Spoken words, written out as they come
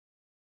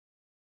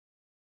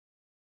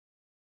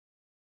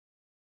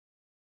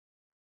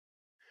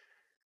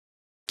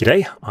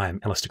G'day,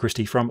 I'm Alister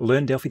Christie from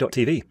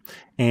LearnDelphi.tv,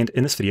 and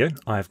in this video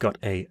I've got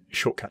a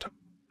shortcut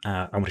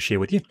I want to share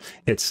with you.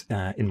 It's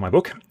in my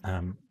book,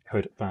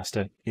 Code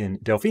Faster in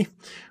Delphi,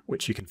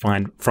 which you can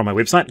find from my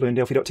website,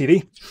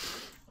 LearnDelphi.tv.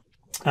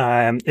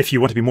 If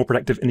you want to be more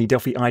productive in the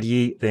Delphi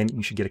IDE, then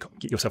you should get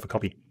yourself a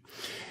copy.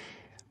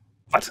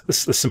 But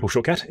this simple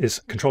shortcut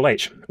is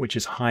Control-H, which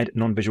is hide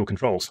non-visual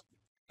controls.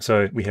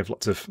 So we have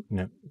lots of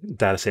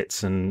data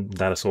sets and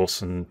data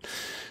source and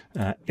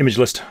image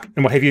list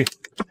and what have you,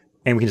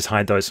 and we can just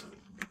hide those.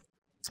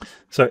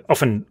 So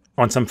often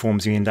on some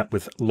forms you end up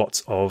with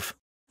lots of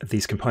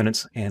these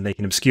components, and they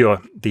can obscure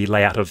the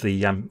layout of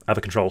the other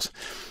controls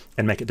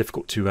and make it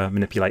difficult to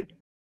manipulate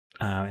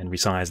and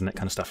resize and that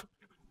kind of stuff.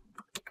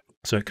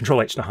 So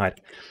Control-H to hide.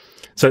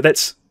 So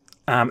that's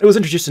it was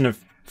introduced in a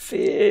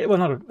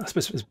I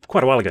suppose it was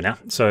quite a while ago now.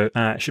 So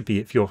it should be,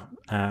 if you're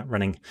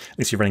running, at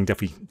least you're running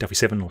Delphi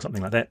 7 or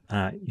something like that,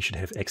 you should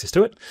have access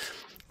to it.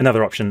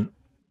 Another option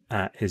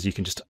is you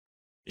can just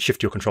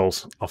shift your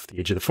controls off the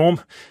edge of the form,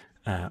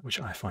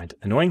 which I find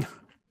annoying.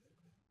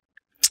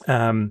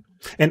 And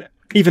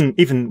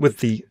even with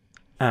the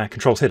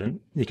controls hidden,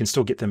 you can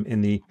still get them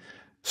in the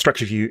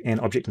structure view and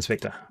object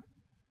inspector,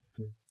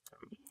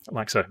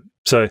 like so.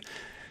 So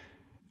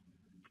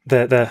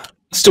they're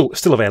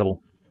still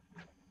available.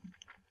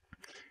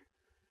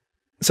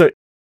 So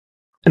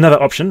another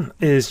option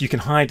is you can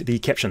hide the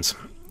captions.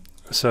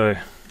 So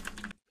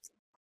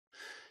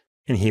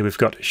in here we've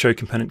got show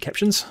component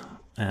captions,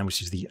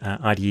 which is the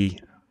IDE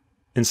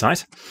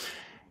insight,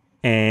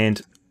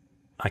 and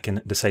I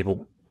can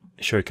disable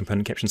show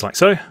component captions like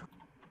so,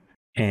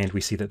 and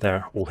we see that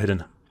they're all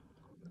hidden,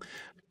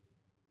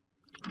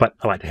 but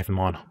I like to have them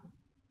on.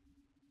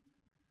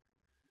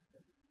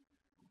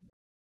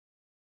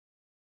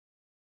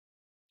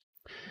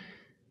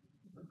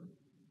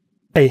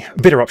 A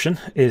better option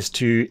is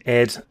to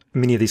add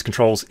many of these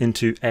controls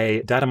into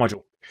a data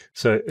module.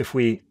 So if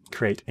we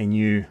create a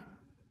new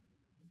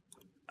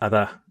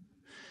other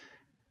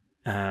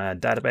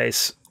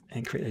database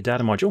and create a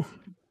data module,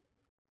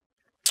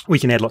 we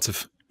can add lots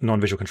of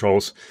non-visual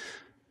controls,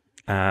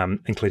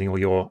 including all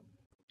your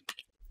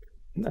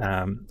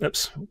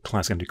client's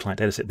going to do client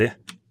dataset there,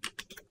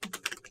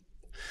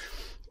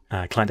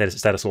 client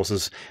datasets, data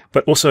sources,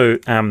 but also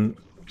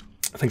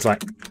things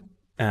like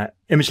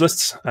image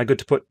lists are good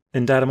to put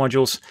in data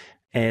modules,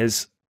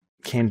 as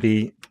can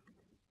be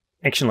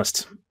action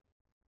lists.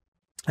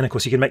 And of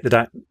course, you can make the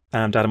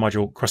data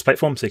module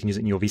cross-platform, so you can use it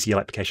in your VCL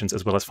applications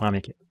as well as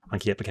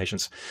FireMonkey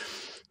applications.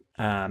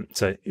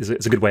 So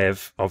it's a good way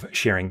of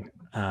sharing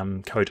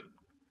code.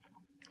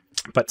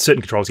 But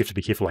certain controls you have to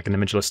be careful, like an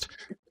image list.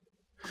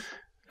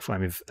 If I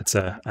move, it's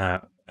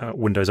a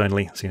Windows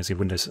only, so you can see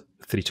Windows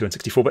 32 and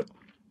 64-bit.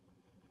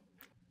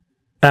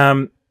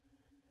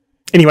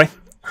 Anyway,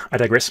 I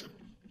digress.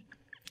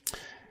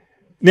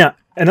 Now,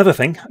 another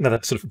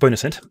sort of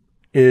bonus hint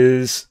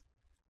is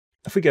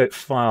if we go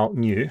File,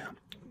 New,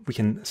 we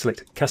can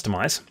select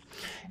Customize.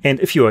 And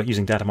if you are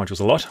using data modules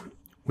a lot,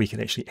 we can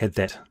actually add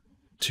that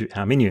to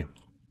our menu.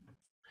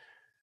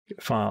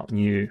 File,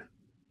 New,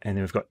 and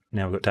then we've got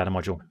Data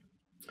Module.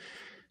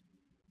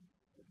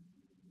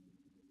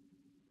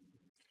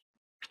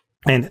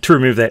 And to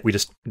remove that, we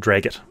just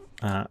drag it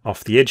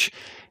off the edge,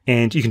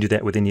 and you can do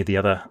that with any of the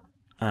other.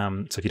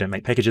 So if you don't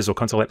make packages or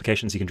console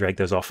applications, you can drag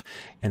those off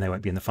and they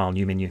won't be in the File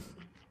New menu.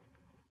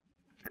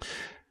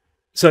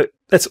 So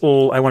that's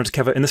all I wanted to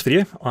cover in this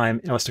video.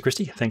 I'm Alister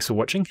Christie. Thanks for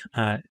watching.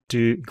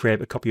 Do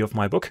grab a copy of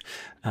my book.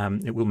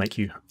 It will make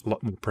you a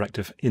lot more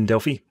productive in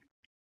Delphi.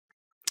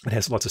 It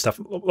has lots of stuff,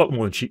 a lot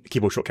more than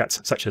keyboard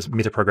shortcuts, such as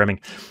meta-programming,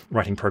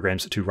 writing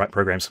programs to write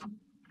programs.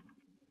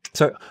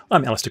 So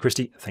I'm Alister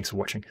Christie. Thanks for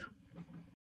watching.